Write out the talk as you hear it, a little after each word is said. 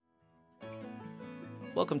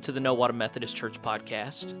Welcome to the No Water Methodist Church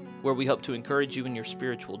podcast, where we hope to encourage you in your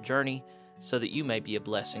spiritual journey so that you may be a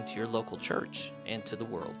blessing to your local church and to the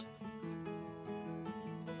world.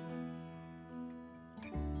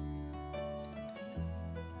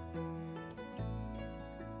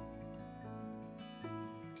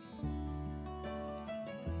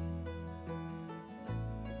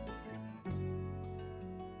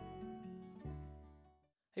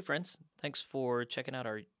 Hey friends, thanks for checking out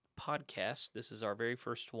our podcast. This is our very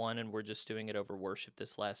first one, and we're just doing it over worship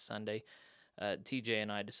this last Sunday. TJ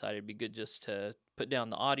and I decided it'd be good just to put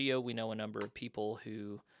down the audio. We know a number of people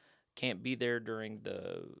who can't be there during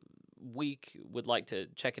the week would like to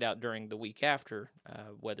check it out during the week after,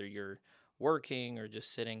 whether you're working or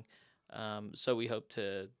just sitting. So we hope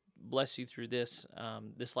to bless you through this.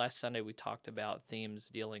 This last Sunday we talked about themes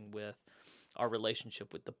dealing with our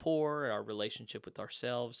relationship with the poor, our relationship with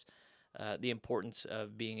ourselves, the importance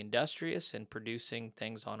of being industrious and producing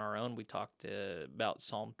things on our own. We talked about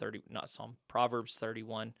Proverbs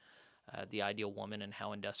 31, the ideal woman and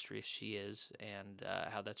how industrious she is, and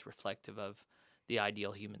how that's reflective of the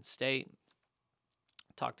ideal human state.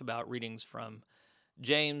 Talked about readings from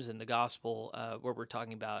James and the Gospel, where we're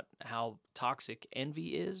talking about how toxic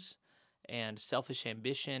envy is, and selfish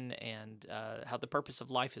ambition, and how the purpose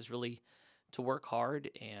of life is really to work hard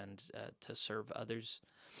and to serve others.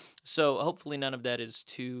 So hopefully none of that is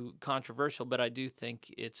too controversial, but I do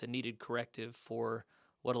think it's a needed corrective for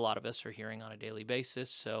what a lot of us are hearing on a daily basis.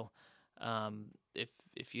 So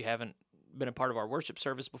if you haven't been a part of our worship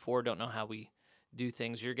service before, don't know how we do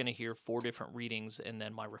things, you're going to hear 4 different readings and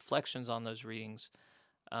then my reflections on those readings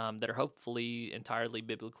that are hopefully entirely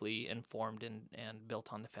biblically informed and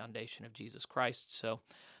built on the foundation of Jesus Christ. So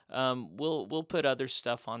we'll put other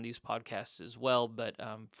stuff on these podcasts as well, but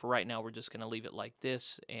for right now, we're just going to leave it like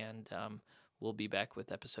this, and we'll be back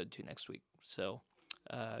with episode 2 next week. So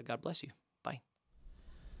God bless you. Bye.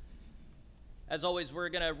 As always, we're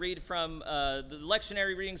going to read from the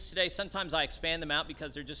lectionary readings today. Sometimes I expand them out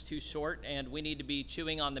because they're just too short, and we need to be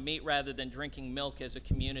chewing on the meat rather than drinking milk as a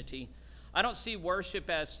community. I don't see worship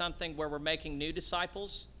as something where we're making new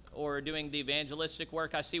disciples or doing the evangelistic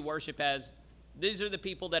work. I see worship as these are the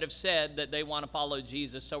people that have said that they want to follow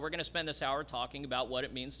Jesus. So we're going to spend this hour talking about what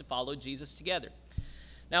it means to follow Jesus together.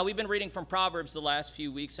 Now, we've been reading from Proverbs the last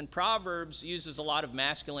few weeks, and Proverbs uses a lot of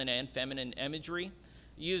masculine and feminine imagery,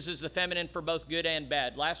 uses the feminine for both good and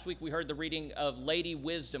bad. Last week, we heard the reading of Lady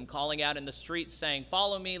Wisdom calling out in the streets saying,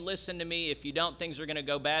 "Follow me, listen to me. If you don't, things are going to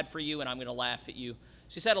go bad for you, and I'm going to laugh at you."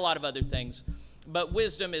 She said a lot of other things, but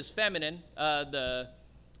wisdom is feminine. The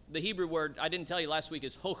Hebrew word, I didn't tell you last week,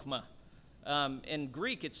 is chokhmah. In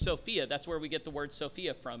Greek, it's Sophia. That's where we get the word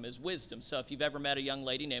Sophia from, is wisdom. So if you've ever met a young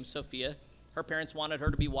lady named Sophia, her parents wanted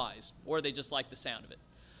her to be wise, or they just liked the sound of it.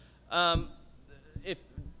 If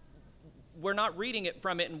we're not reading it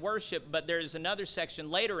from it in worship, but there's another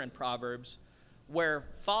section later in Proverbs where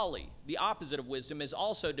folly, the opposite of wisdom, is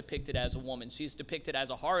also depicted as a woman. She's depicted as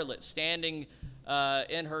a harlot, standing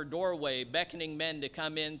in her doorway, beckoning men to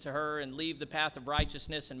come in to her and leave the path of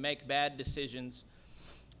righteousness and make bad decisions.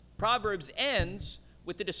 Proverbs ends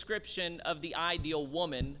with the description of the ideal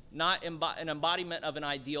woman, not an embodiment of an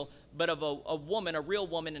ideal, but of a woman, a real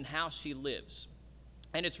woman, and how she lives.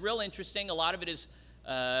 And it's real interesting. A lot of it is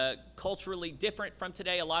culturally different from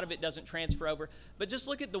today. A lot of it doesn't transfer over. But just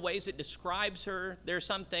look at the ways it describes her. There are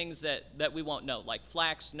some things that we won't know, like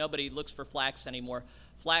flax. Nobody looks for flax anymore.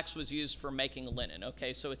 Flax was used for making linen,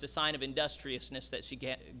 okay? So it's a sign of industriousness that she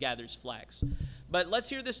gathers flax. But let's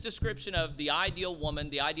hear this description of the ideal woman,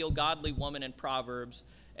 the ideal godly woman in Proverbs,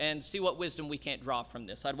 and see what wisdom we can't draw from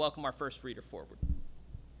this. I'd welcome our first reader forward.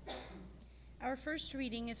 Our first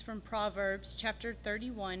reading is from Proverbs chapter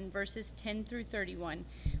 31, verses 10 through 31,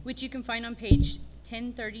 which you can find on page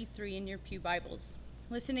 1033 in your pew Bibles.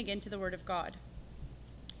 Listen again to the word of God.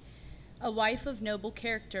 A wife of noble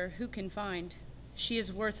character who can find? She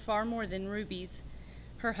is worth far more than rubies.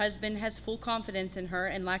 Her husband has full confidence in her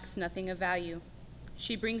and lacks nothing of value.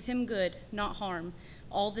 She brings him good, not harm,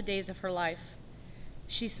 all the days of her life.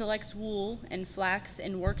 She selects wool and flax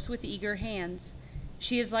and works with eager hands.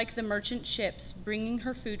 She is like the merchant ships, bringing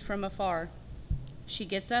her food from afar. She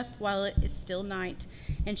gets up while it is still night,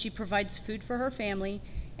 and she provides food for her family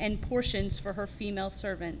and portions for her female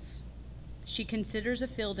servants. She considers a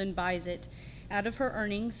field and buys it. Out of her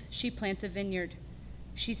earnings, she plants a vineyard.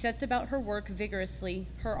 She sets about her work vigorously.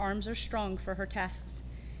 Her arms are strong for her tasks.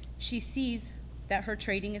 She sees that her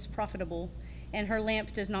trading is profitable, and her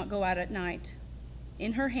lamp does not go out at night.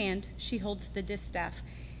 In her hand, she holds the distaff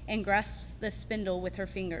and grasps the spindle with her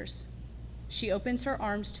fingers. She opens her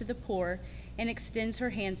arms to the poor and extends her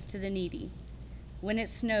hands to the needy. When it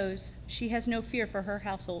snows, she has no fear for her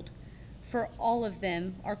household, for all of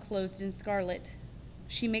them are clothed in scarlet.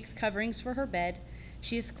 She makes coverings for her bed.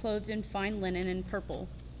 She is clothed in fine linen and purple.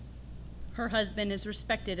 Her husband is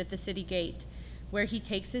respected at the city gate, where he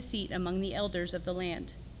takes his seat among the elders of the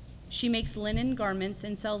land. She makes linen garments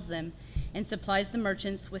and sells them, and supplies the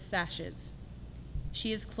merchants with sashes.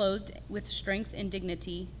 She is clothed with strength and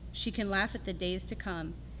dignity. She can laugh at the days to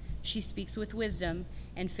come. She speaks with wisdom,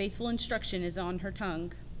 and faithful instruction is on her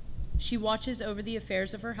tongue. She watches over the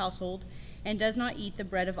affairs of her household, and does not eat the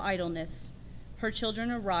bread of idleness. Her children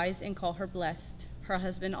arise and call her blessed, her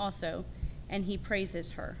husband also, and he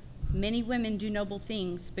praises her. Many women do noble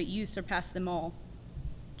things, but you surpass them all.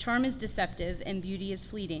 Charm is deceptive, and beauty is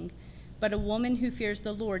fleeting, but a woman who fears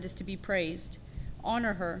the Lord is to be praised.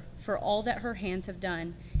 Honor her for all that her hands have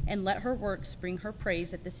done, and let her works bring her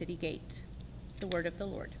praise at the city gate. The word of the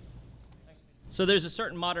Lord. So there's a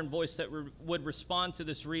certain modern voice that would respond to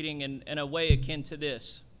this reading in a way akin to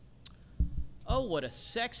this. Oh, what a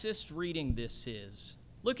sexist reading this is.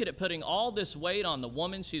 Look at it putting all this weight on the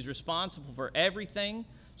woman. She's responsible for everything.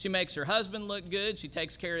 She makes her husband look good. She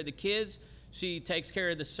takes care of the kids. She takes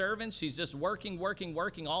care of the servants. She's just working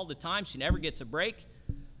all the time. She never gets a break.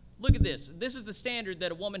 Look at this. This is the standard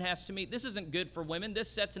that a woman has to meet. This isn't good for women. This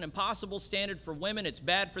sets an impossible standard for women. It's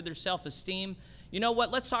bad for their self-esteem. You know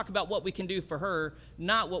what? Let's talk about what we can do for her,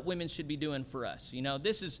 not what women should be doing for us. You know,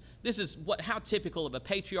 this is how typical of a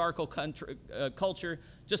patriarchal culture,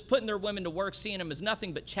 just putting their women to work, seeing them as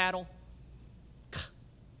nothing but chattel.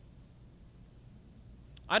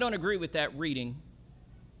 I don't agree with that reading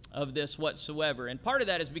of this whatsoever. And part of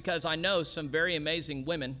that is because I know some very amazing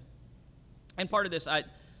women. And part of this,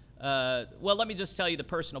 well, let me just tell you the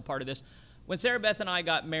personal part of this. When Sarah Beth and I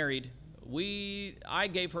got married, I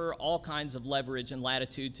gave her all kinds of leverage and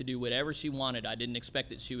latitude to do whatever she wanted. I didn't expect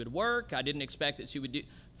that she would work. I didn't expect that she would do,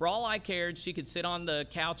 for all I cared, she could sit on the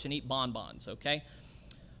couch and eat bonbons, okay?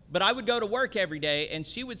 But I would go to work every day, and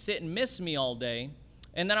she would sit and miss me all day,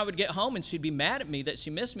 and then I would get home, and she'd be mad at me that she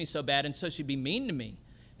missed me so bad, and so she'd be mean to me.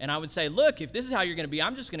 And I would say, look, if this is how you're going to be,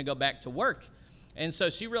 I'm just going to go back to work. And so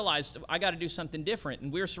she realized, I got to do something different.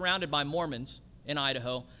 And we were surrounded by Mormons in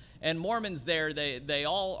Idaho. And Mormons there, they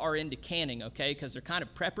all are into canning, okay, because they're kind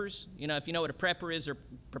of preppers. You know, if you know what a prepper is, they're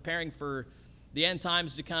preparing for the end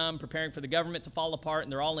times to come, preparing for the government to fall apart,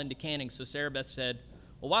 and they're all into canning. So Sarah Beth said,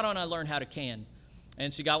 well, why don't I learn how to can?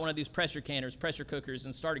 And she got one of these pressure cookers,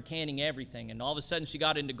 and started canning everything. And all of a sudden, she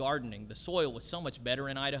got into gardening. The soil was so much better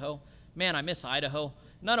in Idaho. Man, I miss Idaho.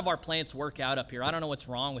 None of our plants work out up here. I don't know what's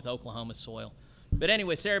wrong with Oklahoma's soil. But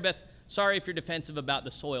anyway, Sarah Beth, sorry if you're defensive about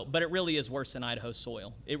the soil, but it really is worse than Idaho's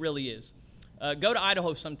soil. It really is. Go to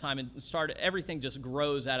Idaho sometime and everything just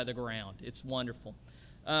grows out of the ground. It's wonderful.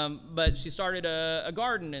 But she started a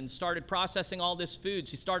garden and started processing all this food.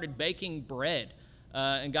 She started baking bread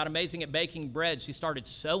and got amazing at baking bread. She started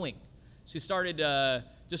sewing. She started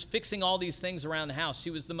just fixing all these things around the house. She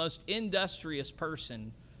was the most industrious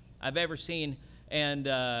person I've ever seen,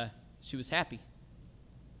 and she was happy.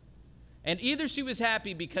 And either she was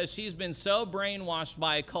happy because she's been so brainwashed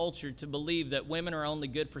by a culture to believe that women are only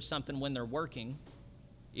good for something when they're working,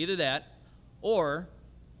 either that, or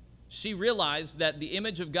she realized that the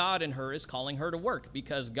image of God in her is calling her to work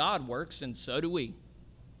because God works and so do we.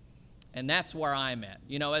 And that's where I'm at.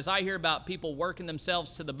 You know, as I hear about people working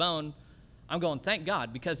themselves to the bone, I'm going, thank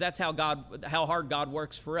God, because that's how hard God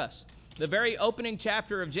works for us. The very opening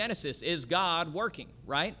chapter of Genesis is God working,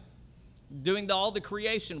 right? Doing all the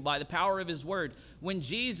creation by the power of his word. When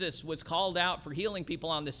Jesus was called out for healing people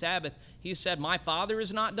on the Sabbath, he said, my Father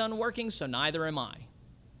is not done working, so neither am I.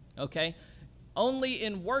 Okay? Only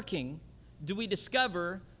in working do we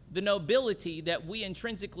discover the nobility that we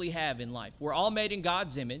intrinsically have in life. We're all made in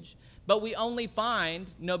God's image, but we only find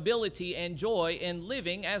nobility and joy in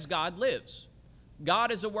living as God lives.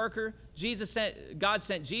 God is a worker. God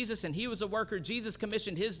sent Jesus, and he was a worker. Jesus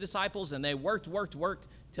commissioned his disciples, and they worked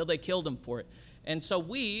till they killed him for it. And so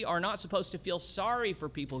we are not supposed to feel sorry for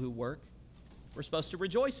people who work. We're supposed to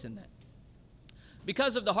rejoice in that.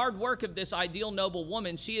 Because of the hard work of this ideal noble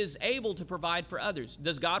woman, she is able to provide for others.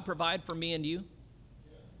 Does God provide for me and you?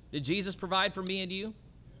 Did Jesus provide for me and you?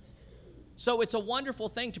 So it's a wonderful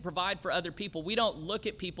thing to provide for other people. We don't look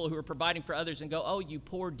at people who are providing for others and go, oh, you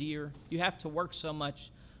poor dear, you have to work so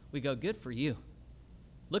much. We go, good for you.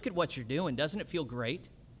 Look at what you're doing. Doesn't it feel great?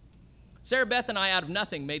 Sarah Beth and I, out of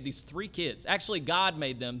nothing, made these 3 kids. Actually, God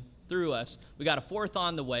made them through us. We got a 4th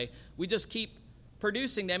on the way. We just keep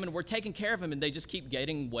producing them, and we're taking care of them, and they just keep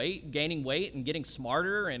gaining weight and getting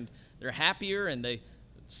smarter, and they're happier, and they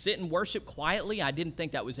sit and worship quietly. I didn't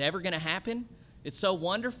think that was ever going to happen. It's so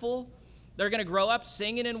wonderful. They're going to grow up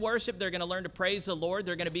singing in worship. They're going to learn to praise the Lord.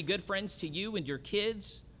 They're going to be good friends to you and your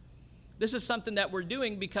kids. This is something that we're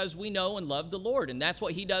doing because we know and love the Lord, and that's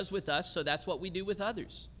what he does with us, so that's what we do with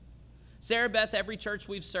others. Sarah Beth, every church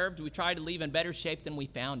we've served, we try to leave in better shape than we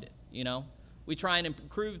found it, you know. We try and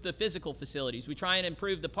improve the physical facilities. We try and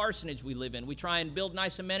improve the parsonage we live in. We try and build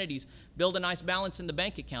nice amenities, build a nice balance in the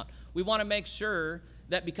bank account. We want to make sure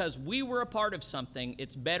that because we were a part of something,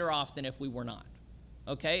 it's better off than if we were not.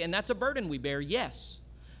 Okay? And that's a burden we bear, yes.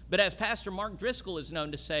 But as Pastor Mark Driscoll is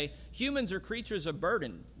known to say, humans are creatures of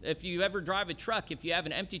burden. If you ever drive a truck, if you have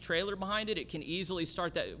an empty trailer behind it, it can easily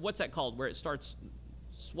start that, what's that called, where it starts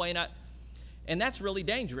swaying out? And that's really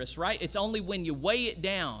dangerous, right? It's only when you weigh it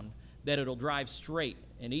down that it'll drive straight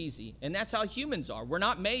and easy. And that's how humans are. We're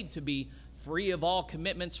not made to be free of all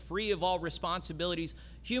commitments, free of all responsibilities.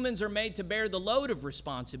 Humans are made to bear the load of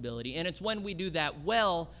responsibility, and it's when we do that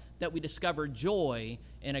well that we discover joy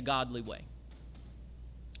in a godly way.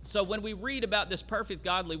 So when we read about this perfect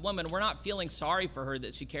godly woman, we're not feeling sorry for her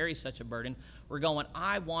that she carries such a burden. We're going,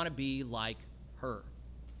 I want to be like her.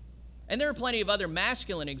 And there are plenty of other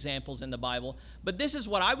masculine examples in the Bible, but this is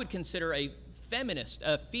what I would consider a feminist,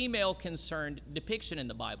 a female-concerned depiction in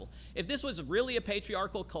the Bible. If this was really a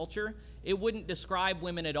patriarchal culture, it wouldn't describe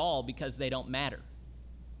women at all because they don't matter.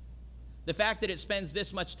 The fact that it spends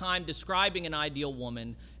this much time describing an ideal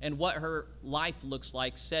woman and what her life looks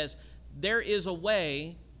like says there is a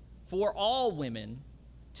way for all women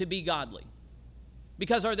to be godly.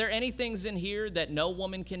 Because are there any things in here that no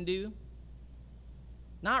woman can do?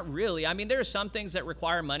 Not really. I mean, there are some things that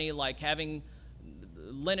require money, like having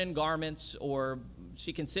linen garments, or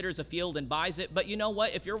she considers a field and buys it. But you know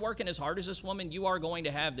what? If you're working as hard as this woman, you are going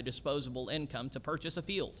to have the disposable income to purchase a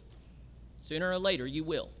field. Sooner or later, you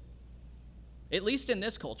will. At least in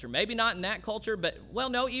this culture. Maybe not in that culture, but, well,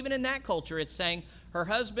 no, even in that culture, it's saying her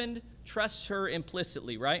husband trusts her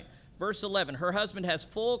implicitly, right? Verse 11, her husband has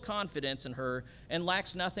full confidence in her and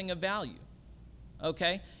lacks nothing of value.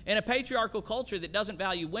 Okay? In a patriarchal culture that doesn't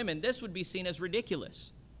value women, this would be seen as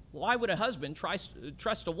ridiculous. Why would a husband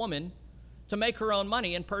trust a woman to make her own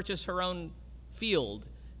money and purchase her own field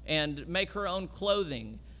and make her own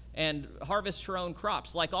clothing and harvest her own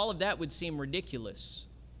crops? Like, all of that would seem ridiculous.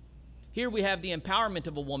 Here we have the empowerment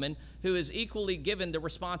of a woman who is equally given the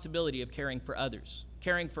responsibility of caring for others,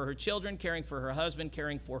 caring for her children, caring for her husband,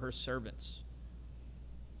 caring for her servants.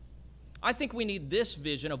 I think we need this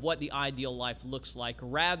vision of what the ideal life looks like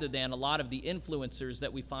rather than a lot of the influencers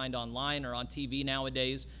that we find online or on TV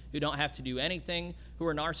nowadays who don't have to do anything, who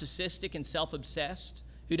are narcissistic and self-obsessed,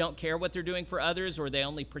 who don't care what they're doing for others, or they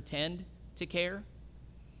only pretend to care.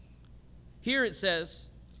 Here it says,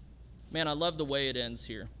 man, I love the way it ends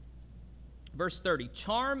here. Verse 30,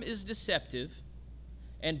 charm is deceptive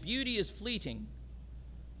and beauty is fleeting,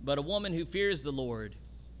 but a woman who fears the Lord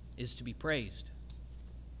is to be praised.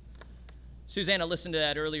 Susanna listened to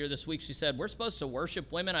that earlier this week. She said, we're supposed to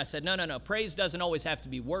worship women. I said, no. Praise doesn't always have to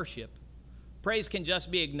be worship. Praise can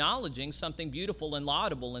just be acknowledging something beautiful and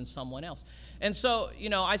laudable in someone else. And so, you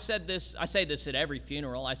know, I say this at every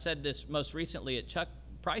funeral. I said this most recently at Chuck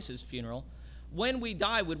Price's funeral. When we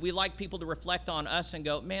die, would we like people to reflect on us and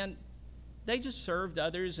go, man, they just served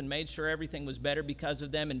others and made sure everything was better because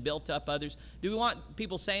of them and built up others? Do we want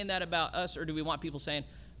people saying that about us, or do we want people saying,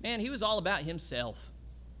 man, he was all about himself?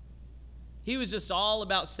 He was just all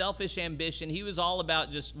about selfish ambition. He was all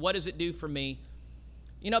about just, what does it do for me?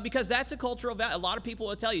 You know, because that's a cultural value. A lot of people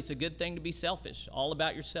will tell you it's a good thing to be selfish, all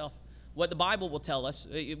about yourself. What the Bible will tell us,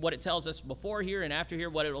 what it tells us before here and after here,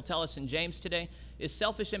 what it will tell us in James today, is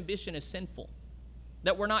selfish ambition is sinful.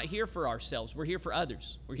 That we're not here for ourselves. We're here for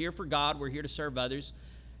others. We're here for God. We're here to serve others.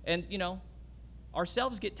 And, you know,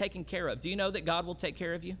 ourselves get taken care of. Do you know that God will take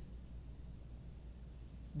care of you?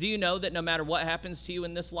 Do you know that no matter what happens to you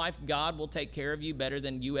in this life, God will take care of you better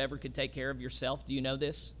than you ever could take care of yourself? Do you know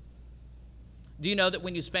this? Do you know that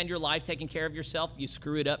when you spend your life taking care of yourself, you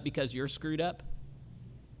screw it up because you're screwed up?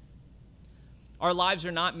 Our lives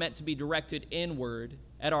are not meant to be directed inward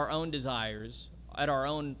at our own desires, at our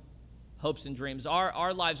own hopes and dreams.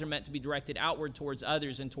 Our lives are meant to be directed outward towards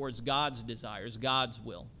others and towards God's desires, God's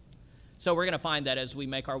will. So we're going to find that as we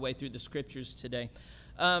make our way through the scriptures today.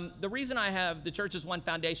 The reason I have the Church's One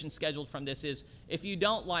Foundation scheduled from this is, if you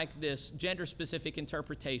don't like this gender-specific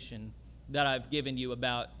interpretation that I've given you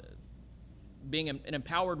about being an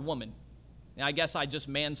empowered woman, I guess I just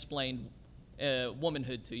mansplained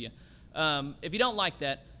womanhood to you. If you don't like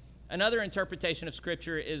that, another interpretation of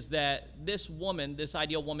Scripture is that this woman, this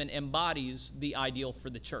ideal woman, embodies the ideal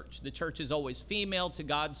for the church. The church is always female to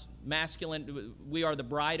God's masculine. We are the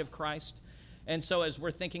bride of Christ. And so as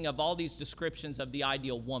we're thinking of all these descriptions of the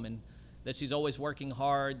ideal woman, that she's always working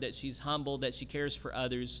hard, that she's humble, that she cares for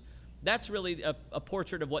others. That's really a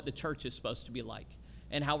portrait of what the church is supposed to be like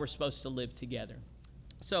and how we're supposed to live together.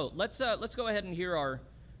 So let's go ahead and hear our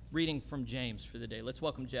reading from James for the day. Let's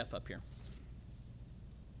welcome Jeff up here.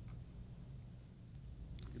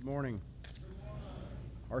 Good morning.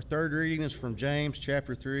 Our third reading is from James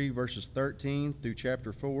chapter 3, verses 13 through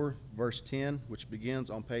chapter 4, verse 10, which begins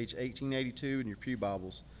on page 1882 in your pew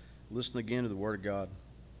Bibles. Listen again to the Word of God.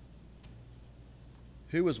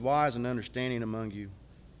 Who is wise and understanding among you?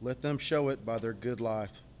 Let them show it by their good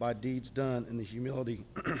life, by deeds done in the humility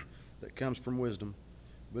that comes from wisdom.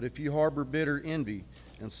 But if you harbor bitter envy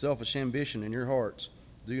and selfish ambition in your hearts,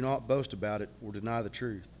 do not boast about it or deny the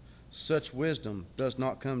truth. Such wisdom does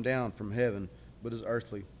not come down from heaven, but is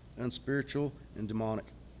earthly, unspiritual, and demonic.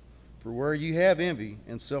 For where you have envy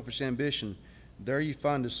and selfish ambition, there you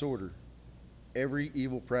find disorder, every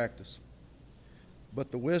evil practice.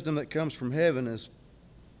 But the wisdom that comes from heaven is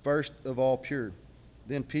first of all pure,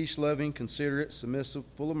 then peace-loving, considerate, submissive,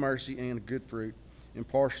 full of mercy and good fruit,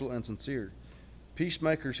 impartial and sincere.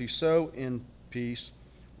 Peacemakers who sow in peace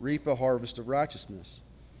reap a harvest of righteousness.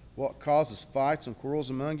 What causes fights and quarrels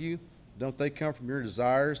among you? Don't they come from your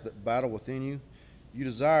desires that battle within you? You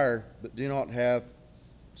desire, but do not have,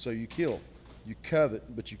 so you kill. You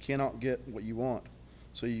covet, but you cannot get what you want,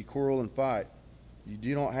 so you quarrel and fight. You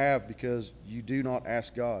do not have because you do not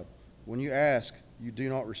ask God. When you ask, you do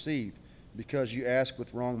not receive, because you ask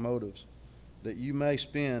with wrong motives, that you may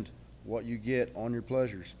spend what you get on your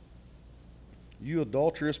pleasures. You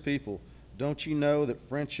adulterous people, don't you know that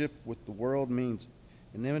friendship with the world means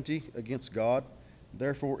enmity against God?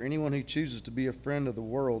 Therefore, anyone who chooses to be a friend of the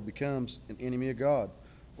world becomes an enemy of God.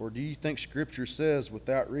 Or do you think Scripture says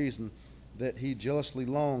without reason that he jealously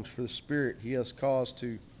longs for the Spirit he has caused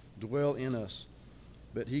to dwell in us?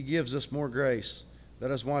 But he gives us more grace.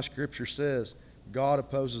 That is why Scripture says, God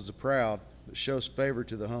opposes the proud, but shows favor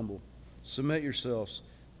to the humble. Submit yourselves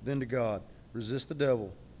then to God. Resist the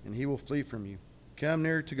devil, and he will flee from you. Come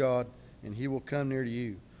near to God, and he will come near to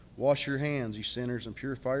you. Wash your hands, you sinners, and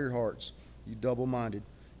purify your hearts, you double-minded.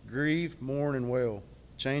 Grieve, mourn, and wail.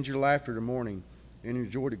 Change your laughter to mourning, and your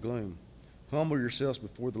joy to gloom. Humble yourselves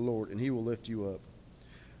before the Lord, and he will lift you up.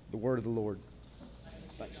 The word of the Lord.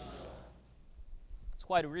 Thanks. It's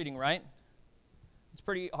quite a reading, right? It's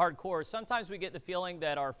pretty hardcore. Sometimes we get the feeling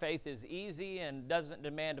that our faith is easy and doesn't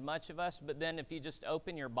demand much of us, but then if you just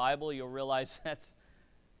open your Bible, you'll realize that's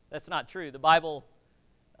not true. The Bible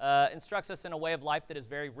instructs us in a way of life that is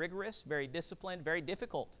very rigorous, very disciplined, very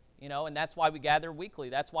difficult. And that's why we gather weekly.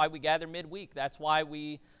 That's why we gather midweek. That's why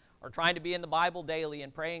we are trying to be in the Bible daily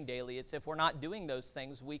and praying daily. It's if we're not doing those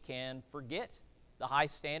things, we can forget the high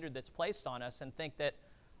standard that's placed on us and think that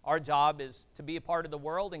our job is to be a part of the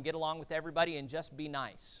world and get along with everybody and just be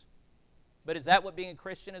nice. But is that what being a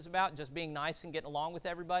Christian is about, just being nice and getting along with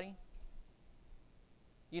everybody?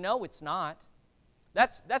 It's not.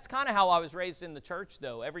 That's kind of how I was raised in the church,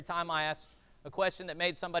 though. Every time I asked a question that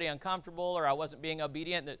made somebody uncomfortable or I wasn't being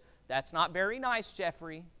obedient, that's not very nice,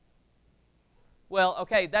 Jeffrey. Well,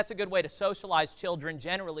 okay, that's a good way to socialize children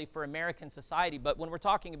generally for American society, but when we're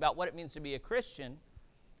talking about what it means to be a Christian,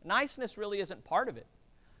 niceness really isn't part of it.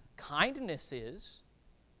 Kindness is,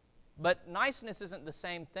 but niceness isn't the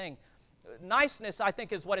same thing. Niceness, I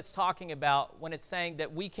think, is what it's talking about when it's saying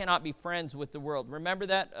that we cannot be friends with the world. Remember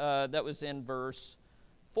that? That was in verse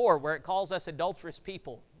 4, where it calls us adulterous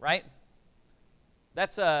people, right?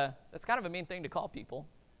 That's kind of a mean thing to call people.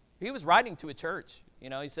 He was writing to a church.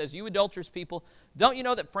 He says, you adulterous people, don't you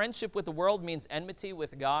know that friendship with the world means enmity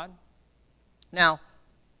with God? Now,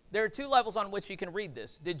 there are two levels on which you can read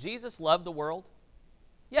this. Did Jesus love the world?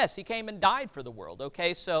 Yes, he came and died for the world,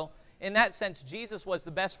 okay? So, in that sense, Jesus was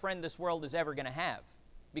the best friend this world is ever going to have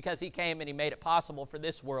because he came and he made it possible for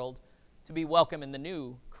this world to be welcome in the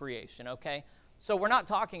new creation, okay? So we're not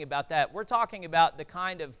talking about that. We're talking about the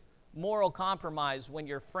kind of moral compromise when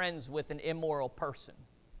you're friends with an immoral person,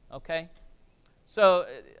 okay? So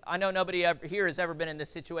I know nobody here has ever been in this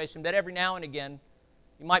situation, but every now and again,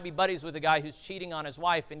 you might be buddies with a guy who's cheating on his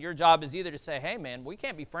wife, and your job is either to say, hey, man, we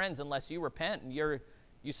can't be friends unless you repent, and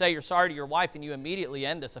you say you're sorry to your wife, and you immediately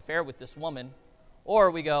end this affair with this woman,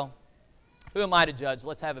 or we go, who am I to judge?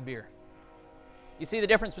 Let's have a beer. You see the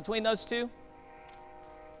difference between those two?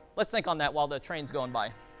 Let's think on that while the train's going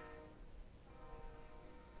by.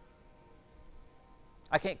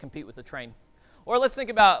 I can't compete with the train. Or let's think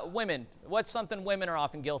about women. What's something women are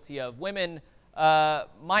often guilty of? Women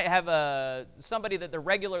might have somebody that they're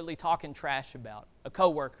regularly talking trash about, a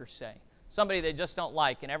coworker, say. Somebody they just don't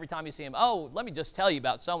like, and every time you see them, oh, let me just tell you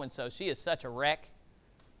about so-and-so. She is such a wreck.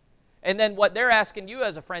 And then what they're asking you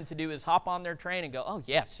as a friend to do is hop on their train and go, oh,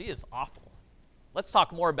 yeah, she is awful. Let's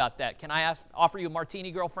talk more about that. Can I offer you a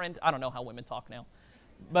martini, girlfriend? I don't know how women talk now.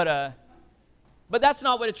 But that's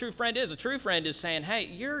not what a true friend is. A true friend is saying, hey,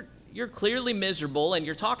 you're clearly miserable and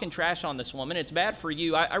you're talking trash on this woman. It's bad for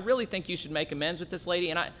you. I really think you should make amends with this lady,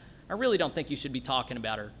 and I really don't think you should be talking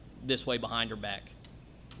about her this way behind her back.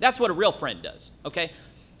 That's what a real friend does, okay?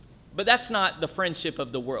 But that's not the friendship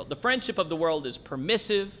of the world. The friendship of the world is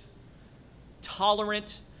permissive,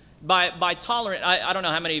 tolerant. By tolerant, I don't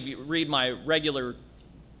know how many of you read my regular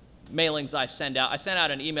mailings I send out. I sent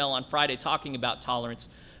out an email on Friday talking about tolerance.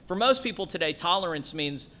 For most people today, tolerance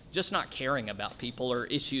means just not caring about people or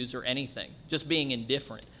issues or anything, just being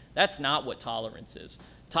indifferent. That's not what tolerance is.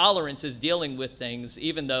 Tolerance is dealing with things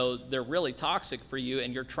even though they're really toxic for you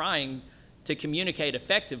and you're trying to communicate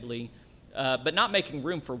effectively, but not making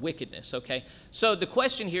room for wickedness, okay? So the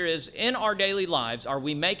question here is, in our daily lives, are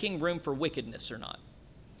we making room for wickedness or not?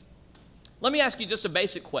 Let me ask you just a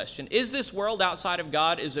basic question. Is this world outside of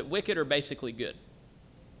God, is it wicked or basically good?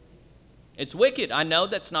 It's wicked. I know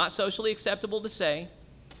that's not socially acceptable to say,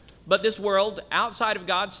 but this world outside of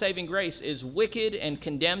God's saving grace is wicked and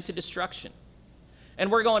condemned to destruction. And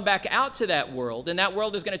we're going back out to that world, and that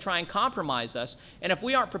world is going to try and compromise us. And if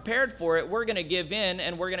we aren't prepared for it, we're going to give in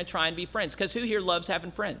and we're going to try and be friends. Because who here loves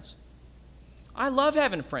having friends? I love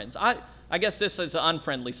having friends. I guess this is an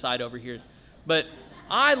unfriendly side over here, but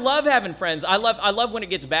I love having friends. I love when it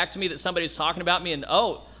gets back to me that somebody's talking about me and,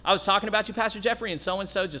 oh, I was talking about you, Pastor Jeffrey, and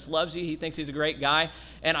so-and-so just loves you. He thinks he's a great guy.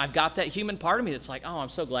 And I've got that human part of me that's like, oh, I'm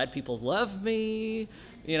so glad people love me,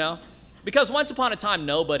 you know. Because once upon a time,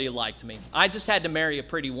 nobody liked me. I just had to marry a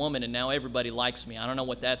pretty woman, and now everybody likes me. I don't know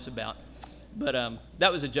what that's about. But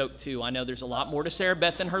that was a joke, too. I know there's a lot more to Sarah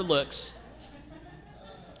Beth than her looks.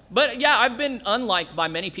 But, yeah, I've been unliked by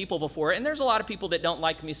many people before, and there's a lot of people that don't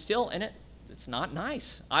like me still, and it's not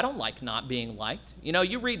nice. I don't like not being liked. You know,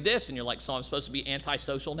 you read this, and you're like, so I'm supposed to be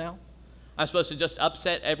antisocial now? I'm supposed to just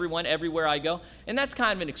upset everyone everywhere I go? And that's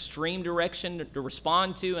kind of an extreme direction to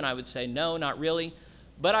respond to, and I would say, no, not really.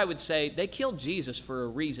 But I would say they killed Jesus for a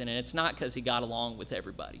reason, and it's not because he got along with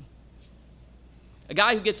everybody. A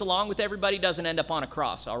guy who gets along with everybody doesn't end up on a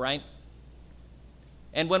cross, all right?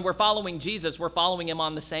 And when we're following Jesus, we're following him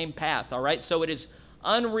on the same path, all right? So it is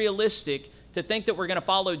unrealistic to think that we're going to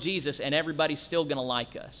follow Jesus and everybody's still going to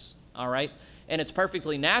like us, all right? And it's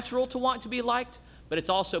perfectly natural to want to be liked, but it's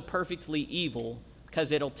also perfectly evil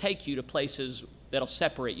because it'll take you to places that'll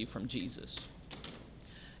separate you from Jesus.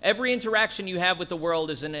 Every interaction you have with the world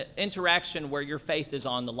is an interaction where your faith is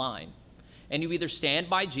on the line. And you either stand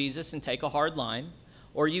by Jesus and take a hard line,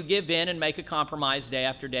 or you give in and make a compromise day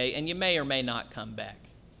after day, and you may or may not come back.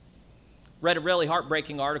 Read a really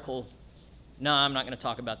heartbreaking article. No, I'm not going to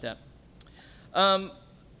talk about that.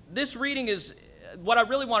 This reading is, what I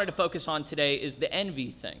really wanted to focus on today is the envy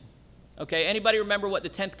thing. Okay, anybody remember what the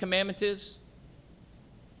 10th commandment is?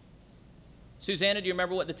 Susanna, do you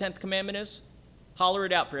remember what the 10th commandment is? Holler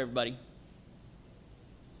it out for everybody.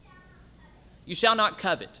 You shall not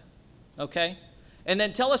covet. Okay? And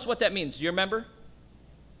then tell us what that means. Do you remember?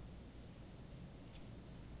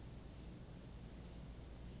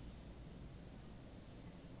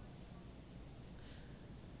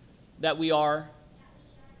 That we are.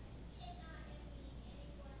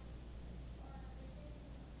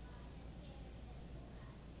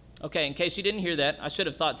 Okay, in case you didn't hear that, I should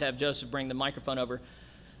have thought to have Joseph bring the microphone over.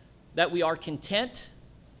 That we are content,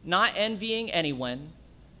 not envying anyone,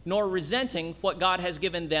 nor resenting what God has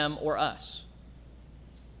given them or us.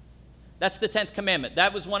 That's the 10th commandment.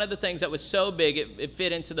 That was one of the things that was so big, it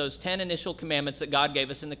fit into those 10 initial commandments that God gave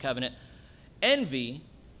us in the covenant. Envy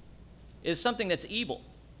is something that's evil.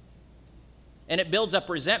 And it builds up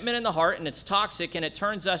resentment in the heart, and it's toxic, and it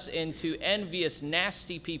turns us into envious,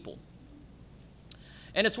 nasty people.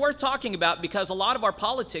 And it's worth talking about because a lot of our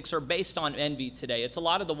politics are based on envy today. It's a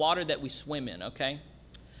lot of the water that we swim in, okay?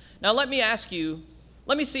 Now, let me ask you,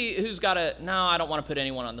 let me see who's got no, I don't want to put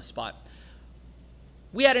anyone on the spot.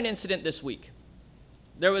 We had an incident this week.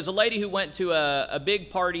 There was a lady who went to a big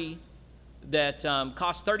party that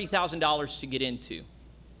cost $30,000 to get into.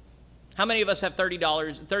 How many of us have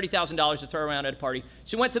 $30,000 to throw around at a party?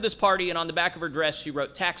 She went to this party, and on the back of her dress, she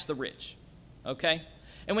wrote, "Tax the rich," okay?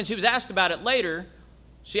 And when she was asked about it later,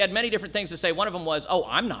 she had many different things to say. One of them was, oh,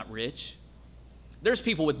 I'm not rich. There's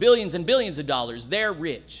people with billions and billions of dollars. They're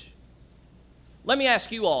rich. Let me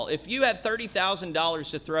ask you all, if you had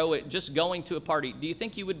 $30,000 to throw at just going to a party, do you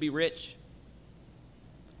think you would be rich?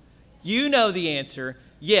 You know the answer.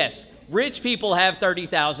 Yes, rich people have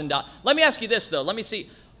 $30,000. Let me ask you this, though. Let me see.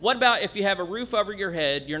 What about if you have a roof over your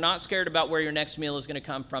head, you're not scared about where your next meal is going to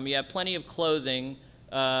come from, you have plenty of clothing,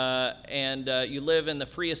 and you live in the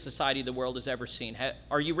freest society the world has ever seen?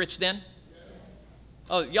 Are you rich then? Yes.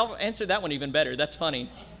 Oh, y'all answered that one even better. That's funny.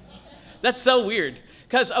 That's so weird.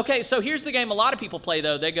 Because, okay, so here's the game a lot of people play,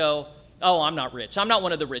 though. They go, oh, I'm not rich. I'm not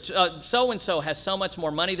one of the rich. So-and-so has so much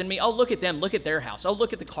more money than me. Oh, look at them. Look at their house. Oh,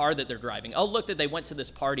 look at the car that they're driving. Oh, look that they went to this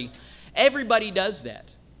party. Everybody does that.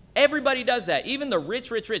 Everybody does that. Even the rich.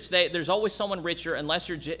 There's always someone richer unless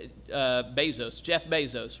you're Jeff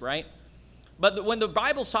Bezos, right? But when the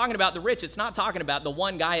Bible's talking about the rich, it's not talking about the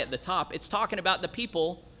one guy at the top. It's talking about the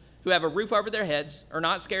people who have a roof over their heads, are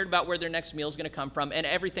not scared about where their next meal is going to come from, and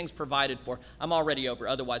everything's provided for. I'm already over.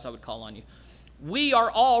 Otherwise, I would call on you. We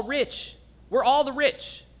are all rich. We're all the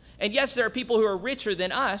rich. And yes, there are people who are richer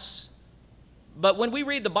than us, but when we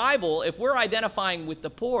read the Bible, if we're identifying with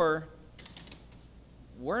the poor,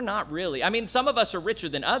 we're not really. I mean, some of us are richer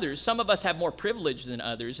than others. Some of us have more privilege than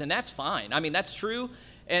others, and that's fine. I mean, that's true.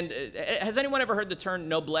 And has anyone ever heard the term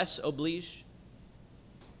noblesse oblige?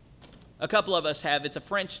 A couple of us have. It's a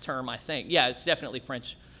French term, I think. Yeah, it's definitely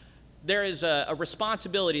French. There is a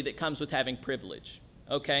responsibility that comes with having privilege,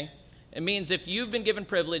 okay? It means if you've been given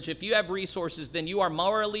privilege, if you have resources, then you are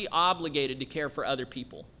morally obligated to care for other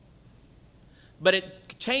people. But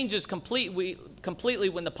it changes completely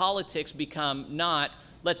when the politics become not,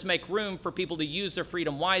 let's make room for people to use their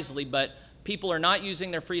freedom wisely, but people are not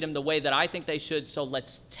using their freedom the way that I think they should, so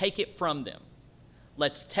let's take it from them.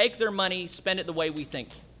 Let's take their money, spend it the way we think.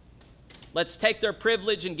 Let's take their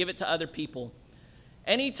privilege and give it to other people.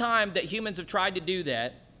 Anytime that humans have tried to do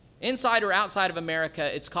that, inside or outside of America,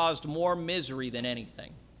 it's caused more misery than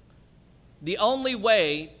anything. The only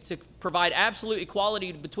way to provide absolute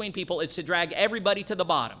equality between people is to drag everybody to the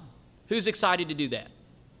bottom. Who's excited to do that?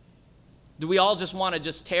 Do we all just want to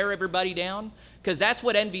just tear everybody down? Because that's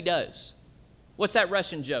what envy does. What's that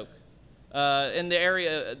Russian joke? In the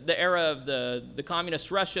era of the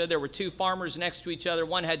communist Russia, there were two farmers next to each other.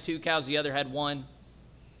 One had 2 cows, the other had 1.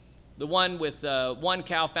 The one with 1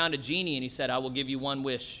 cow found a genie, and he said, I will give you 1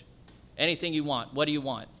 wish. Anything you want. What do you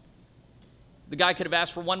want? The guy could have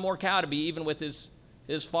asked for 1 more cow to be even with his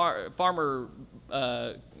farmer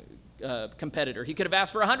competitor. He could have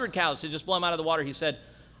asked for 100 cows to just blow him out of the water. He said,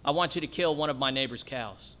 I want you to kill one of my neighbor's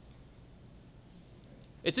cows.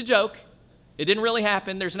 It's a joke. It didn't really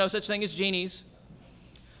happen. There's no such thing as genies.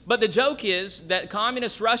 But the joke is that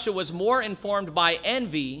communist Russia was more informed by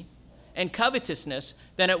envy and covetousness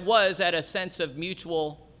than it was at a sense of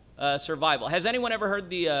mutual survival. Has anyone ever heard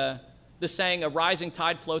the saying, a rising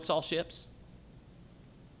tide floats all ships?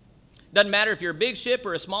 Doesn't matter if you're a big ship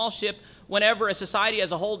or a small ship, whenever a society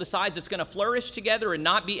as a whole decides it's going to flourish together and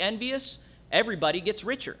not be envious, everybody gets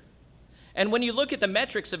richer. And when you look at the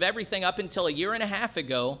metrics of everything up until a year and a half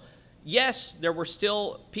ago, yes, there were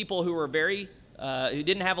still people who were who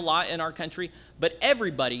didn't have a lot in our country, but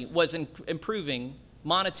everybody was improving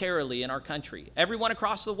monetarily in our country. Everyone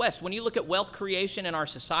across the West. When you look at wealth creation in our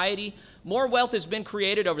society, more wealth has been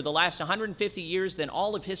created over the last 150 years than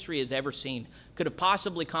all of history has ever seen, could have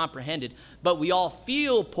possibly comprehended. But we all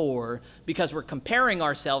feel poor because we're comparing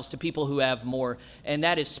ourselves to people who have more, and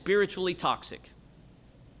that is spiritually toxic.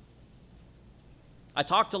 I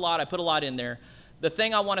talked a lot, I put a lot in there. The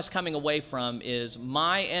thing I want us coming away from is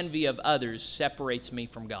my envy of others separates me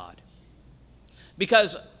from God.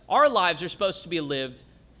 Because our lives are supposed to be lived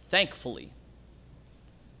thankfully.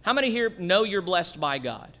 How many here know you're blessed by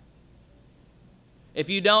God? If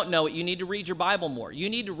you don't know it, you need to read your Bible more. You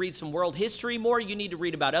need to read some world history more. You need to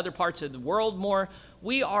read about other parts of the world more.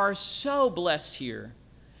 We are so blessed here.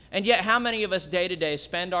 And yet, how many of us day to day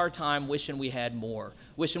spend our time wishing we had more,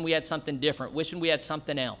 wishing we had something different, wishing we had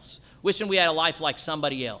something else, wishing we had a life like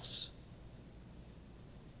somebody else?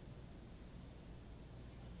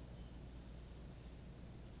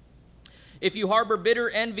 If you harbor bitter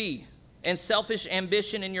envy and selfish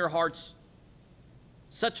ambition in your hearts,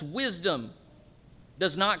 such wisdom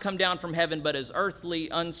does not come down from heaven, but is earthly,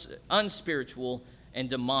 unspiritual, and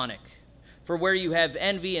demonic. For where you have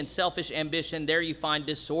envy and selfish ambition, there you find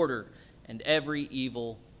disorder and every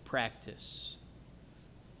evil practice.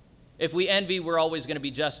 If we envy, we're always going to be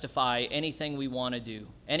justify anything we want to do,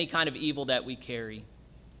 any kind of evil that we carry.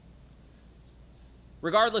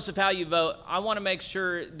 Regardless of how you vote, I want to make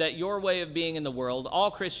sure that your way of being in the world, all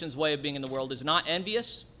Christians' way of being in the world, is not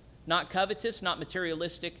envious, not covetous, not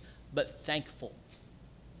materialistic, but thankful.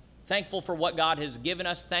 Thankful for what God has given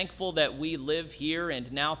us, thankful that we live here,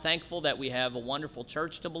 and now thankful that we have a wonderful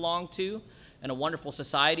church to belong to and a wonderful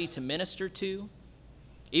society to minister to.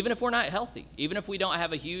 Even if we're not healthy, even if we don't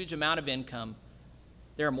have a huge amount of income,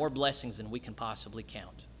 there are more blessings than we can possibly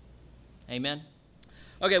count. Amen?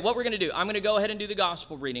 Okay, what we're going to do, I'm going to go ahead and do the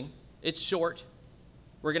gospel reading. It's short.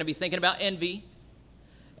 We're going to be thinking about envy,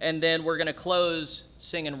 and then we're going to close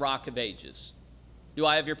singing Rock of Ages. Do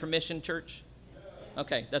I have your permission, church?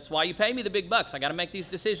 Okay, that's why you pay me the big bucks. I got to make these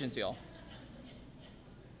decisions, y'all.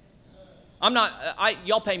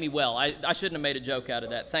 Y'all pay me well. I shouldn't have made a joke out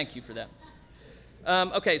of that. Thank you for that.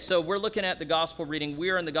 Okay, so we're looking at the gospel reading. We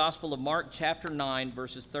are in the Gospel of Mark, chapter 9,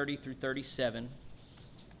 verses 30 through 37.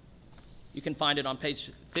 You can find it on page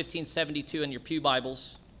 1572 in your pew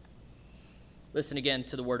Bibles. Listen again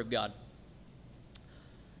to the word of God.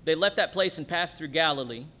 They left that place and passed through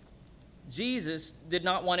Galilee. Jesus did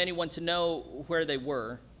not want anyone to know where they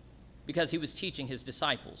were because he was teaching his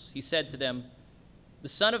disciples. He said to them, "The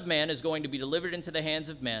Son of Man is going to be delivered into the hands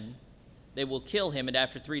of men. They will kill him, and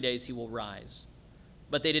after 3 days he will rise."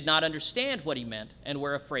 But they did not understand what he meant and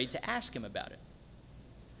were afraid to ask him about it.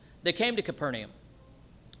 They came to Capernaum.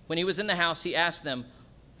 When he was in the house, he asked them,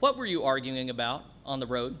 "What were you arguing about on the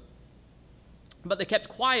road?" But they kept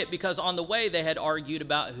quiet because on the way they had argued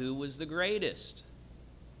about who was the greatest.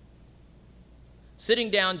 Sitting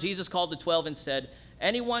down, Jesus called the 12 and said,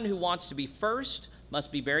 "Anyone who wants to be first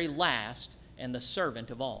must be very last and the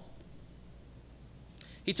servant of all."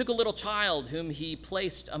 He took a little child whom he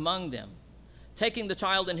placed among them. Taking the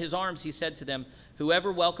child in his arms, he said to them,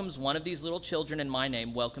 "Whoever welcomes one of these little children in my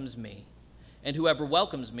name welcomes me. And whoever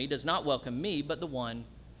welcomes me does not welcome me, but the one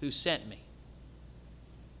who sent me."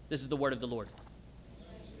 This is the word of the Lord.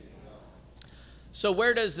 So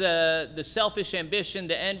where does the selfish ambition,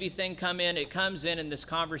 the envy thing come in? It comes in this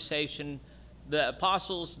conversation the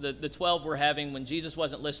apostles, the 12 were having when Jesus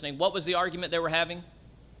wasn't listening. What was the argument they were having?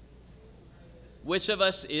 Which of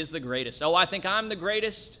us is the greatest? Oh, I think I'm the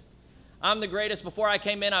greatest. I'm the greatest. Before I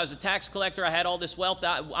came in, I was a tax collector. I had all this wealth.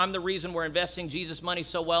 I'm the reason we're investing Jesus' money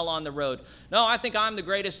so well on the road. No, I think I'm the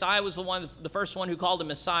greatest. I was the first one who called him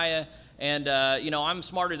Messiah. And, I'm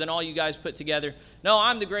smarter than all you guys put together. No,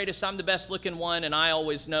 I'm the greatest. I'm the best looking one. And I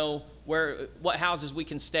always know what houses we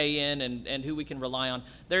can stay in and who we can rely on.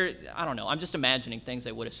 I don't know. I'm just imagining things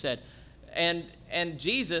they would have said. And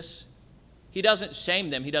Jesus, he doesn't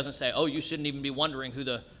shame them. He doesn't say, "Oh, you shouldn't even be wondering who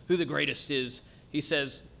the greatest is." He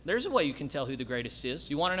says, there's a way you can tell who the greatest is.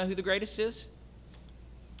 You want to know who the greatest is?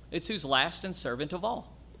 It's who's last and servant of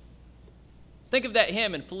all. Think of that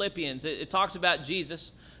hymn in Philippians. It talks about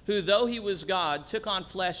Jesus, who, though he was God, took on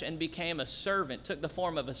flesh and became a servant, took the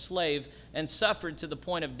form of a slave, and suffered to the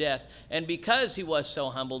point of death. And because he was so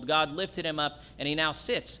humbled, God lifted him up, and he now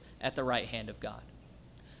sits at the right hand of God.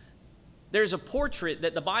 There's a portrait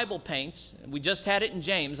that the Bible paints. We just had it in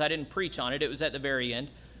James. I didn't preach on it. It was at the very end.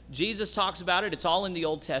 Jesus talks about it. It's all in the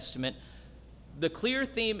Old Testament. The clear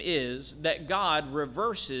theme is that God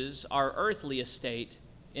reverses our earthly estate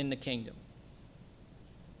in the kingdom.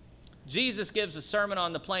 Jesus gives a sermon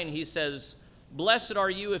on the plain. He says, "Blessed are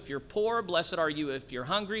you if you're poor. Blessed are you if you're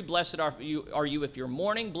hungry. Blessed are you if you're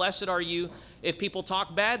mourning. Blessed are you if people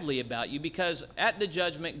talk badly about you, because at the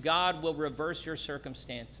judgment, God will reverse your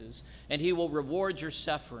circumstances, and he will reward your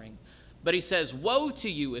suffering." But he says, "Woe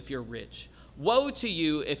to you if you're rich. Woe to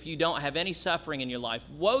you if you don't have any suffering in your life.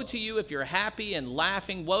 Woe to you if you're happy and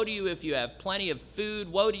laughing. Woe to you if you have plenty of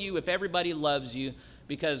food. Woe to you if everybody loves you,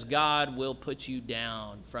 because God will put you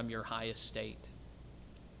down from your high estate."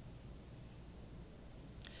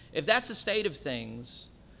 If that's the state of things,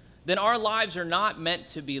 then our lives are not meant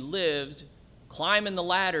to be lived climbing the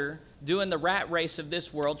ladder, doing the rat race of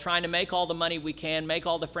this world, trying to make all the money we can, make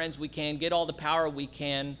all the friends we can, get all the power we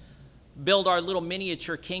can, build our little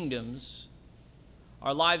miniature kingdoms.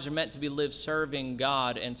 Our lives are meant to be lived serving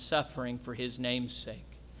God and suffering for his name's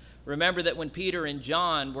sake. Remember that when Peter and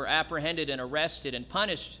John were apprehended and arrested and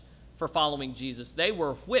punished for following Jesus, they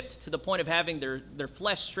were whipped to the point of having their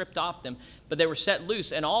flesh stripped off them, but they were set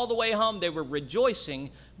loose. And all the way home, they were rejoicing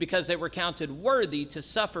because they were counted worthy to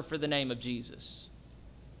suffer for the name of Jesus.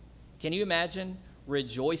 Can you imagine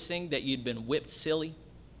rejoicing that you'd been whipped silly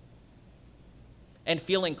and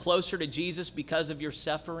feeling closer to Jesus because of your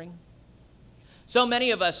suffering? So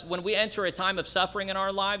many of us, when we enter a time of suffering in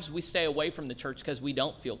our lives, we stay away from the church because we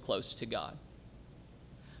don't feel close to God.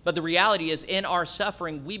 But the reality is, in our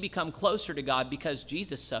suffering, we become closer to God because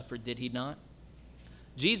Jesus suffered, did he not?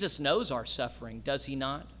 Jesus knows our suffering, does he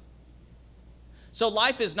not? So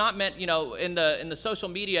life is not meant, in the social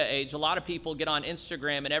media age, a lot of people get on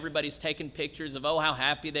Instagram and everybody's taking pictures of, how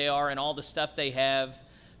happy they are and all the stuff they have,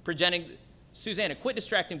 presenting. Susanna, quit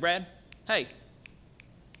distracting Brad. Hey.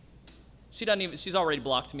 She's already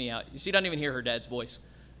blocked me out. She doesn't even hear her dad's voice.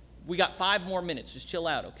 We got 5 more minutes. Just chill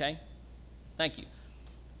out, okay? Thank you.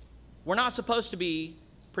 We're not supposed to be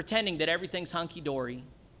pretending that everything's hunky-dory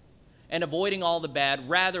and avoiding all the bad.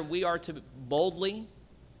 Rather, we are to boldly,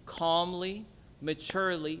 calmly,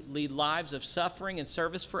 maturely lead lives of suffering and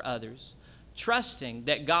service for others, trusting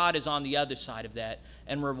that God is on the other side of that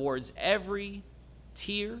and rewards every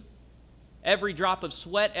tear, every drop of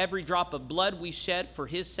sweat, every drop of blood we shed for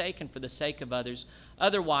his sake and for the sake of others.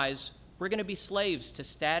 Otherwise, we're going to be slaves to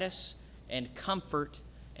status and comfort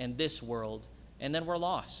in this world, and then we're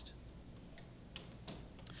lost.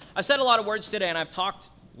 I've said a lot of words today, and I've talked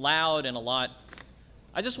loud and a lot.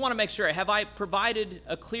 I just want to make sure, have I provided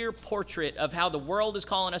a clear portrait of how the world is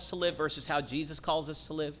calling us to live versus how Jesus calls us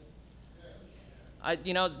to live?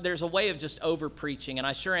 There's a way of just over-preaching, and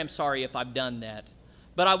I sure am sorry if I've done that.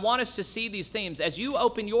 But I want us to see these themes. As you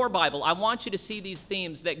open your Bible, I want you to see these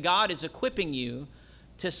themes that God is equipping you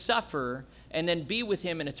to suffer and then be with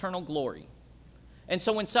him in eternal glory. And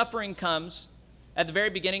so when suffering comes, at the very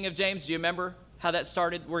beginning of James, do you remember how that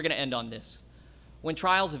started? We're going to end on this. When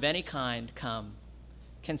trials of any kind come,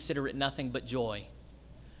 consider it nothing but joy,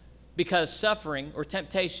 because suffering or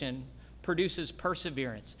temptation produces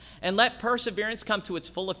perseverance. And let perseverance come to its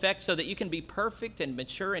full effect so that you can be perfect and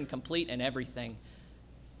mature and complete in everything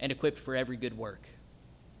and equipped for every good work.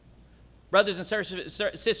 Brothers and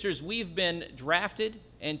sisters, we've been drafted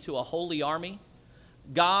into a holy army.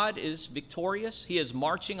 God is victorious. He is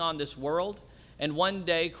marching on this world, and one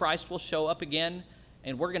day Christ will show up again,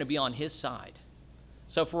 and we're going to be on his side.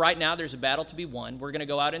 So for right now, there's a battle to be won. We're going to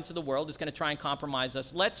go out into the world. It's going to try and compromise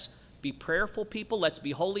us. Let's be prayerful people. Let's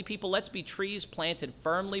be holy people. Let's be trees planted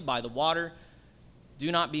firmly by the water.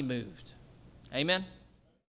 Do not be moved. Amen.